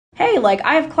hey, like,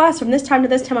 I have class from this time to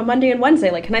this time on Monday and Wednesday.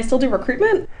 Like, can I still do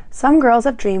recruitment? Some girls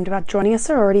have dreamed about joining a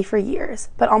sorority for years,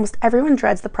 but almost everyone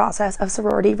dreads the process of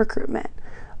sorority recruitment.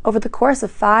 Over the course of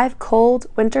 5 cold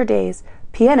winter days,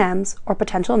 PNMs, or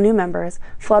potential new members,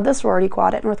 flood the sorority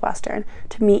quad at Northwestern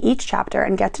to meet each chapter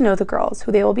and get to know the girls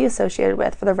who they will be associated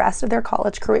with for the rest of their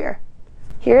college career.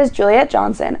 Here is Juliet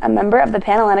Johnson, a member of the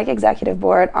Pan-Hellenic Executive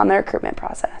Board, on the recruitment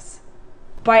process.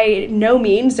 By no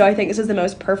means do I think this is the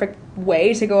most perfect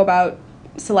way to go about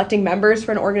selecting members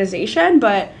for an organization,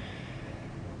 but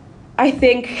I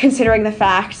think considering the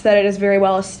fact that it is very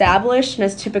well established and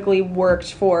has typically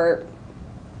worked for,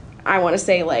 I want to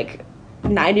say, like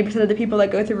 90% of the people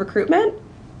that go through recruitment,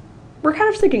 we're kind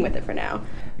of sticking with it for now.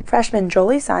 Freshman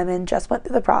Jolie Simon just went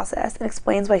through the process and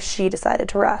explains why she decided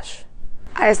to rush.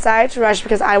 I decided to rush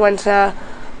because I went to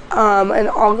an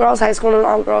all-girls high school and an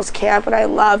all-girls camp, and I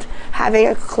loved having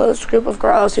a close group of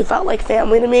girls who felt like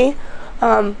family to me.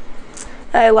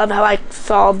 I loved how I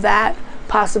saw that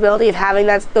possibility of having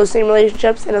those same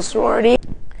relationships in a sorority.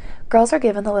 Girls are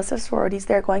given the list of sororities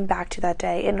they're going back to that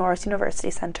day in Norris University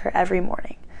Center every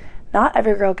morning. Not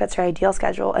every girl gets her ideal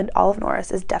schedule, and all of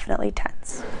Norris is definitely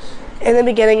tense. In the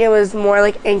beginning, it was more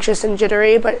like anxious and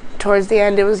jittery, but towards the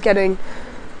end, it was getting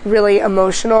really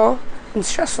emotional and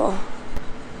stressful.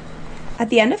 At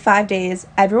the end of 5 days,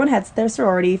 everyone heads to their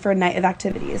sorority for a night of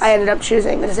activities. I ended up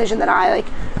choosing the decision that I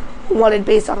wanted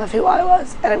based off of who I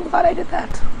was, and I'm glad I did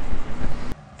that.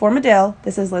 For Medill,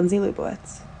 this is Lindsay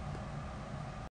Lubowitz.